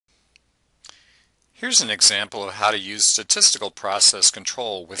Here's an example of how to use statistical process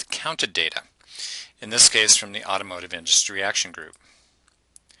control with counted data, in this case from the Automotive Industry Action Group.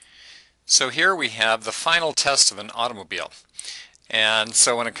 So here we have the final test of an automobile. And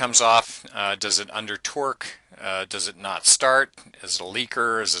so when it comes off, does it under torque? Does it not start? Is it a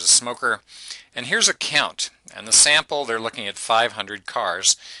leaker? Is it a smoker? And here's a count. And the sample, they're looking at 500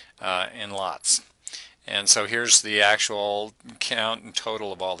 cars in lots. And so here's the actual count and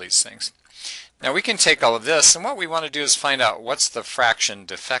total of all these things. Now we can take all of this, and what we want to do is find out what's the fraction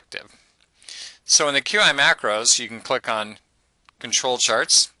defective. So in the QI macros, you can click on Control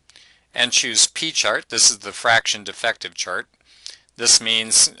Charts and choose P chart. This is the fraction defective chart. This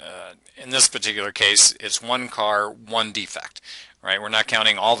means, in this particular case, it's one car, one defect. Right? We're not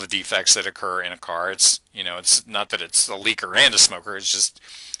counting all the defects that occur in a car. It's not that it's a leaker and a smoker. It's just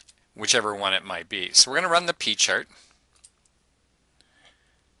whichever one it might be. So we're going to run the P chart.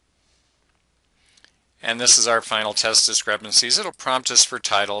 And this is our final test discrepancies. It'll prompt us for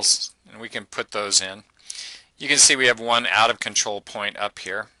titles, and we can put those in. You can see we have one out of control point up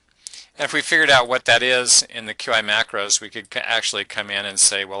here. And if we figured out what that is in the QI macros, we could actually come in and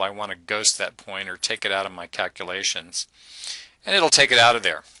say, well, I want to ghost that point or take it out of my calculations. And it'll take it out of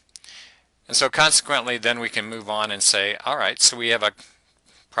there. And so consequently, then we can move on and say, all right, so we have a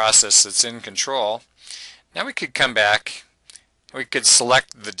process that's in control. Now we could come back, we could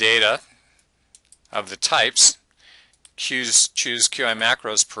select the data of the types, choose QI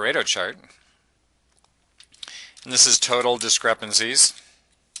macros Pareto chart, and this is total discrepancies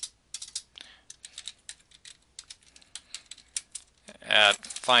at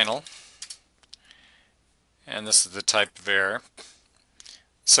final, and this is the type of error.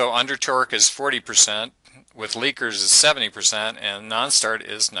 So under torque is 40%, with leakers is 70%, and non-start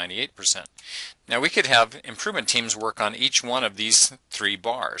is 98%. Now we could have improvement teams work on each one of these three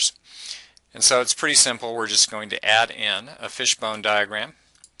bars. And so it's pretty simple. We're just going to add in a fishbone diagram.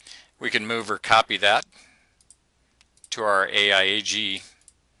 We can move or copy that to our AIAG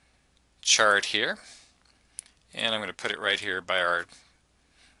chart here. And I'm going to put it right here by our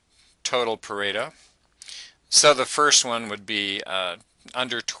total Pareto. So the first one would be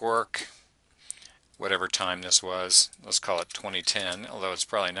under torque, whatever time this was. Let's call it 2010, although it's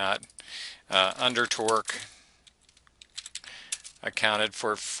probably not. Under torque accounted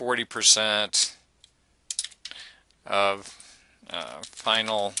for 40% of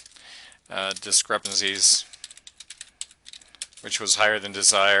final discrepancies, which was higher than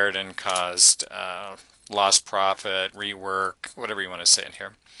desired and caused lost profit, rework, whatever you want to say in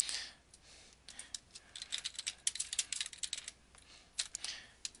here.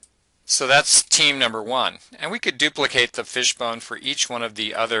 So that's team number one. And we could duplicate the fishbone for each one of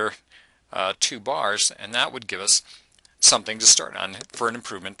the other two bars, and that would give us something to start on for an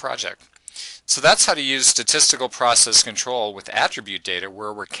improvement project. So that's how to use statistical process control with attribute data,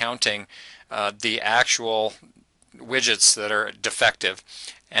 where we're counting the actual widgets that are defective.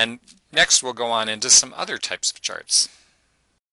 And next we'll go on into some other types of charts.